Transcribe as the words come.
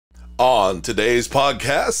On today's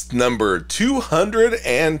podcast, number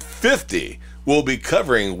 250, we'll be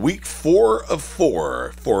covering week 4 of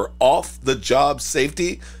 4 for off-the-job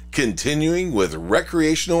safety, continuing with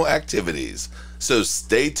recreational activities. So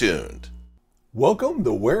stay tuned. Welcome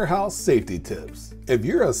to Warehouse Safety Tips. If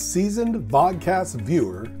you're a seasoned vodcast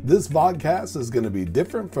viewer, this vodcast is going to be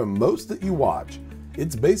different from most that you watch.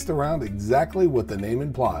 It's based around exactly what the name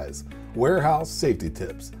implies, warehouse safety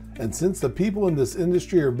tips. And since the people in this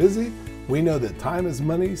industry are busy, we know that time is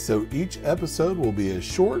money, so each episode will be as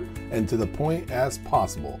short and to the point as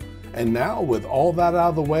possible. And now, with all that out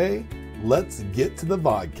of the way, let's get to the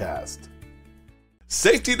vodcast.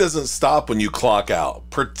 Safety doesn't stop when you clock out.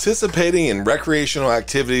 Participating in recreational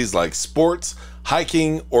activities like sports,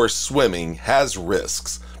 hiking, or swimming has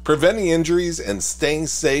risks. Preventing injuries and staying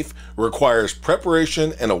safe requires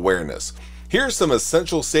preparation and awareness. Here are some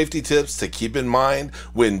essential safety tips to keep in mind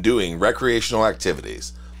when doing recreational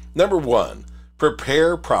activities. Number 1,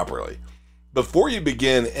 prepare properly. Before you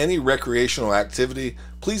begin any recreational activity,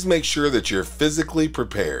 please make sure that you're physically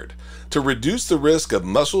prepared. To reduce the risk of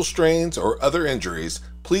muscle strains or other injuries,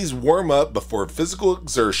 please warm up before physical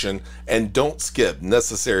exertion and don't skip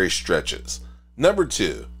necessary stretches. Number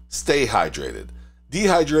 2, stay hydrated.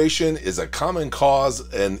 Dehydration is a common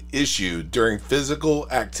cause and issue during physical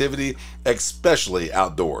activity, especially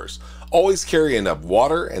outdoors. Always carry enough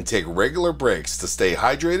water and take regular breaks to stay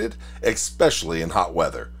hydrated, especially in hot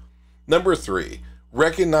weather. Number 3,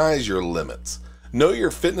 recognize your limits. Know your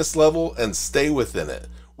fitness level and stay within it.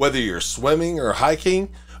 Whether you're swimming or hiking,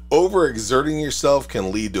 overexerting yourself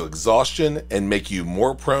can lead to exhaustion and make you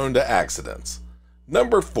more prone to accidents.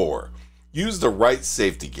 Number 4, use the right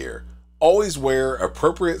safety gear. Always wear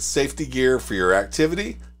appropriate safety gear for your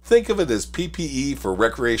activity. Think of it as PPE for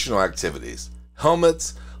recreational activities.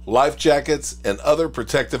 Helmets, life jackets, and other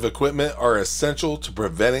protective equipment are essential to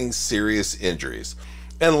preventing serious injuries.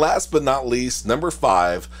 And last but not least, number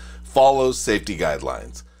 5, follow safety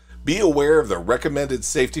guidelines. Be aware of the recommended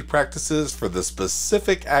safety practices for the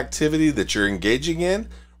specific activity that you're engaging in.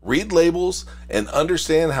 Read labels and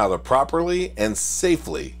understand how to properly and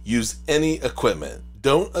safely use any equipment.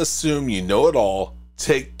 Don't assume you know it all.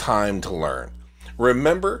 Take time to learn.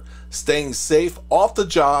 Remember, staying safe off the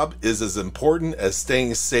job is as important as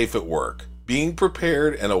staying safe at work. Being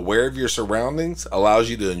prepared and aware of your surroundings allows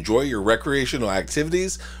you to enjoy your recreational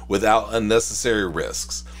activities without unnecessary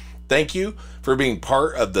risks. Thank you for being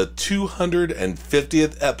part of the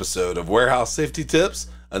 250th episode of Warehouse Safety Tips.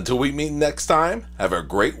 Until we meet next time, have a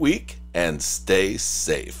great week and stay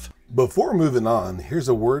safe. Before moving on, here's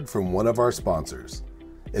a word from one of our sponsors.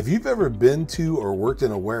 If you've ever been to or worked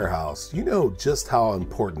in a warehouse, you know just how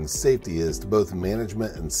important safety is to both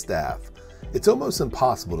management and staff. It's almost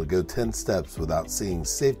impossible to go 10 steps without seeing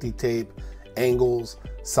safety tape, angles,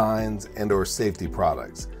 signs, and/or safety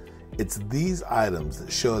products. It's these items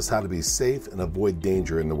that show us how to be safe and avoid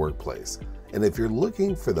danger in the workplace. And if you're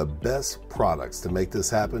looking for the best products to make this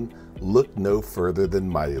happen, look no further than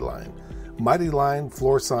Mighty Line. Mighty Line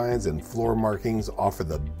floor signs and floor markings offer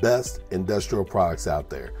the best industrial products out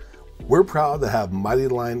there. We're proud to have Mighty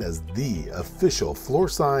Line as the official floor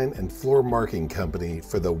sign and floor marking company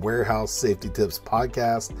for the Warehouse Safety Tips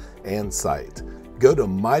podcast and site. Go to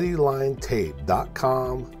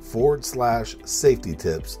mightylinetape.com/safety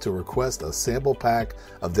tips to request a sample pack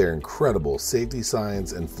of their incredible safety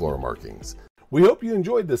signs and floor markings. We hope you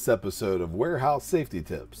enjoyed this episode of Warehouse Safety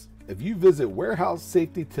Tips. If you visit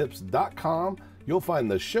warehousesafetytips.com, you'll find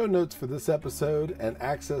the show notes for this episode and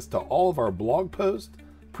access to all of our blog posts,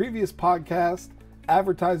 previous podcasts,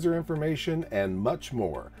 advertiser information, and much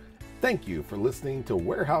more. Thank you for listening to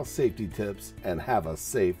Warehouse Safety Tips and have a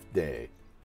safe day.